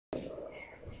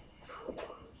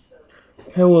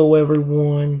Hello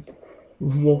everyone,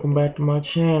 welcome back to my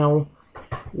channel,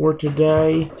 where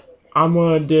today I'm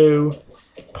gonna do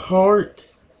part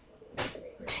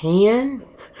 10?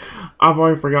 I've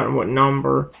already forgotten what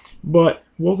number, but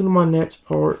welcome to my next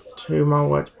part to my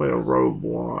Let's Play of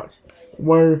Roblox,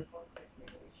 where,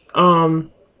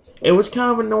 it was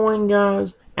kind of annoying,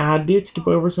 guys, and I did skip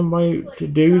over somebody to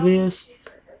do this,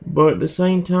 but at the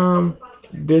same time,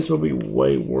 this will be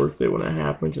way worth it when it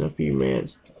happens in a few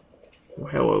minutes. Well,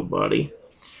 hello, buddy.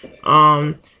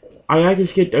 Um, I actually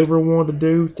skipped over one of the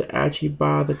dudes to actually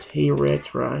buy the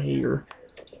T-Rex right here.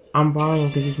 I'm buying him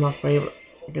because he's my favorite,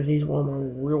 because he's one I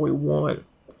really want.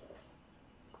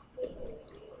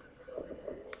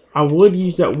 I would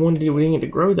use that one dude we didn't get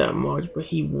to grow that much, but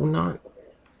he will not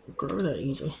grow that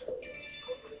easy.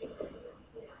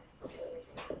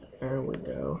 There we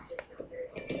go.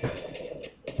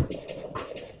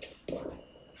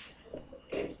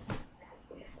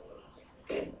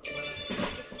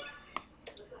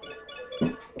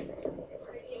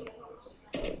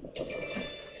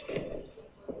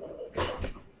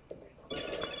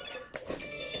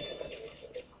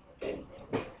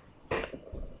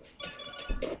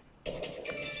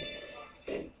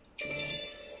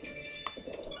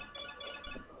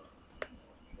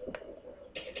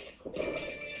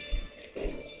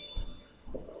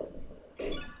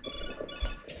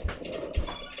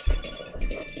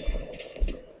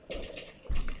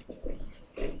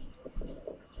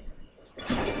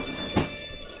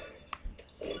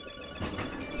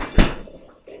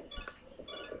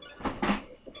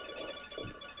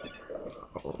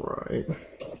 Alright.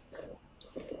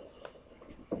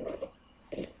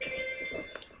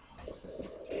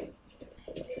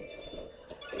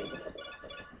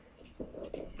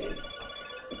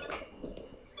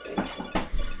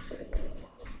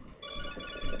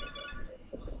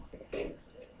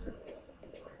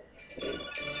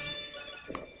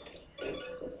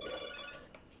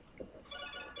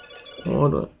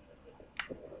 Hold up.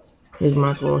 Here's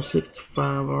my score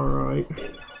 65, alright.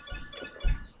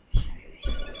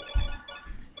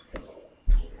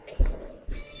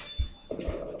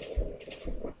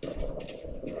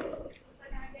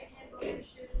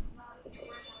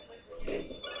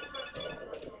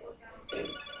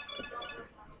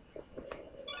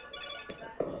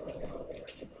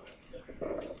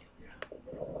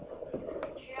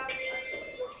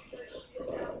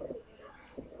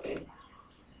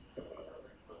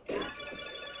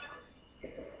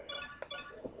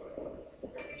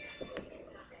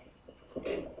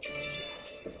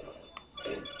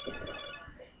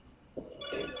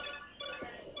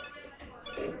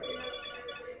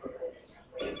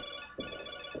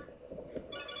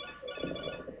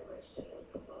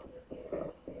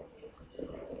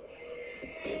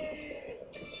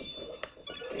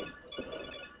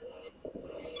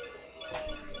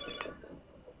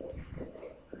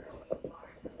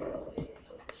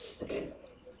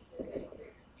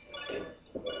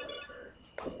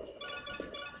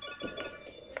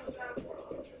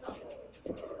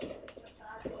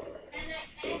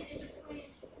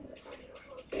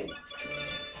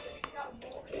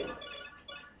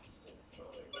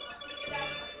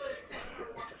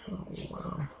 Oh,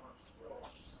 wow.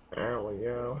 There we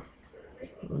go.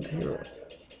 Let's hear it.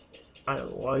 I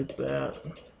like that.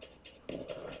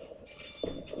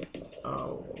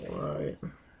 Alright.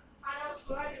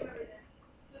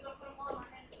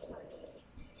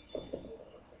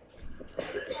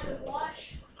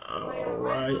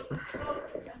 Alright.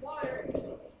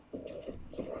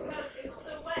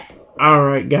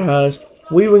 Alright, guys.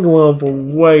 We've been going on for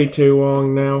way too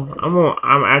long now.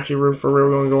 I'm actually for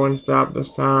real gonna go and stop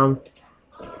this time.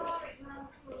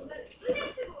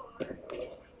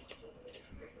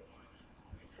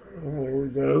 There we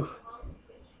go.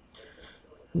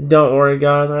 Don't worry,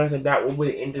 guys. Like I said, that will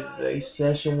be the end of today's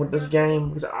session with this game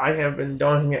because I have been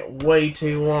doing it way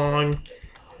too long.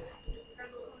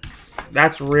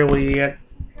 That's really it.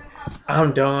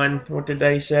 I'm done with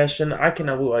today's session. I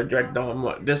cannot believe I dragged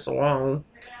on this long.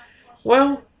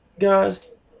 Well, guys,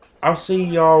 I'll see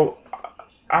y'all.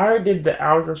 I already did the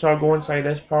outro, so I'll go and say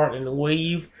this part and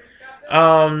leave.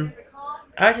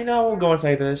 Actually, no, I won't go and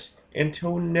say this.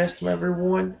 Until next time,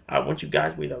 everyone, I want you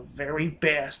guys to be the very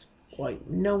best, like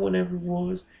no one ever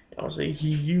was. I'll see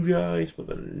you guys for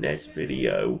the next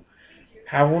video.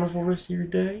 Have a wonderful rest of your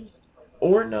day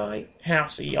or night, and I'll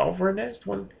see y'all for the next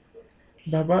one.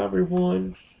 Bye-bye,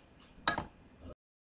 everyone.